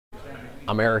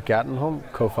I'm Erik Gatenholm,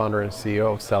 co-founder and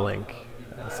CEO of Cellink.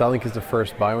 Cellink is the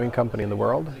first bioink company in the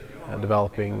world,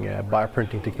 developing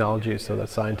bioprinting technology so that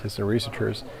scientists and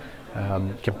researchers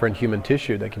can print human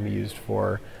tissue that can be used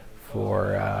for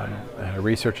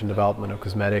research and development of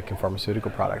cosmetic and pharmaceutical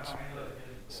products.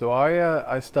 So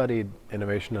I studied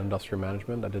innovation and industrial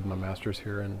management. I did my master's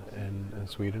here in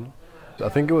Sweden. I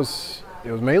think it was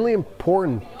mainly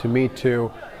important to me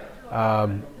to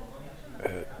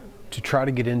try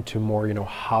to get into more,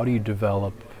 how do you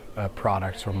develop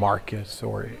products or markets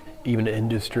or even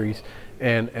industries,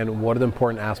 and what are the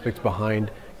important aspects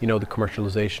behind, the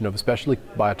commercialization of especially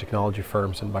biotechnology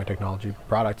firms and biotechnology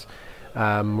products.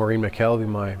 Maureen McKelvey,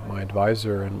 my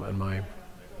advisor and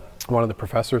one of the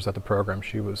professors at the program,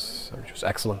 she was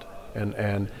excellent,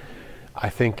 and I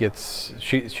think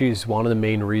she's one of the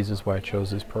main reasons why I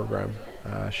chose this program.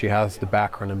 She has the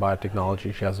background in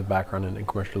biotechnology, she has a background in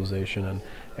commercialization,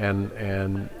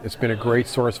 and it's been a great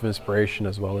source of inspiration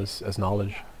as well as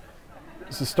knowledge.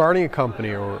 So starting a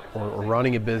company or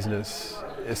running a business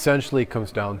essentially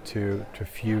comes down to a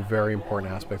few very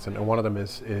important aspects, and one of them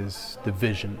is the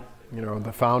vision.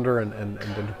 The founder and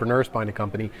the entrepreneurs behind a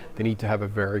company, they need to have a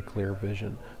very clear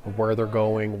vision of where they're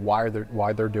going, why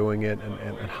they're doing it,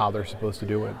 and how they're supposed to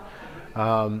do it.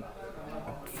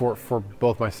 For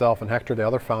both myself and Hector, the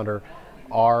other founder,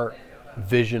 our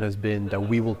vision has been that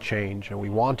we will change, and we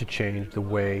want to change the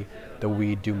way that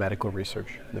we do medical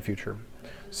research in the future.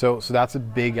 So that's a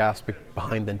big aspect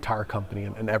behind the entire company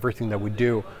and everything that we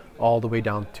do, all the way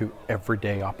down to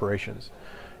everyday operations.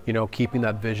 Keeping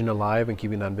that vision alive and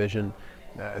keeping that vision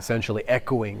essentially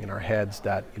echoing in our heads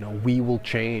that, we will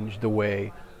change the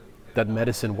way that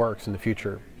medicine works in the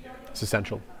future. It's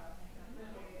essential.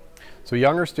 So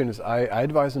younger students, I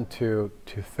advise them to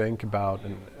think about,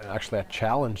 and actually I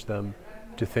challenge them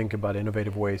to think about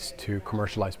innovative ways to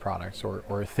commercialize products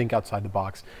or think outside the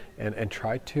box and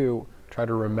try to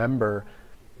remember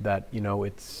that,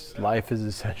 life is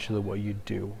essentially what you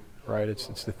do, right?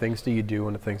 It's the things that you do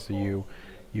and the things that you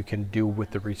can do with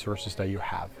the resources that you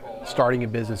have. Starting a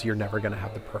business, you're never going to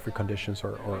have the perfect conditions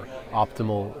or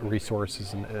optimal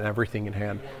resources and everything in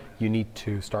hand. You need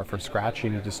to start from scratch.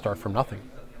 You need to start from nothing.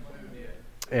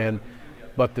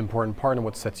 But the important part and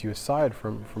what sets you aside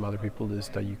from other people is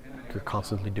that you're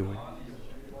constantly doing.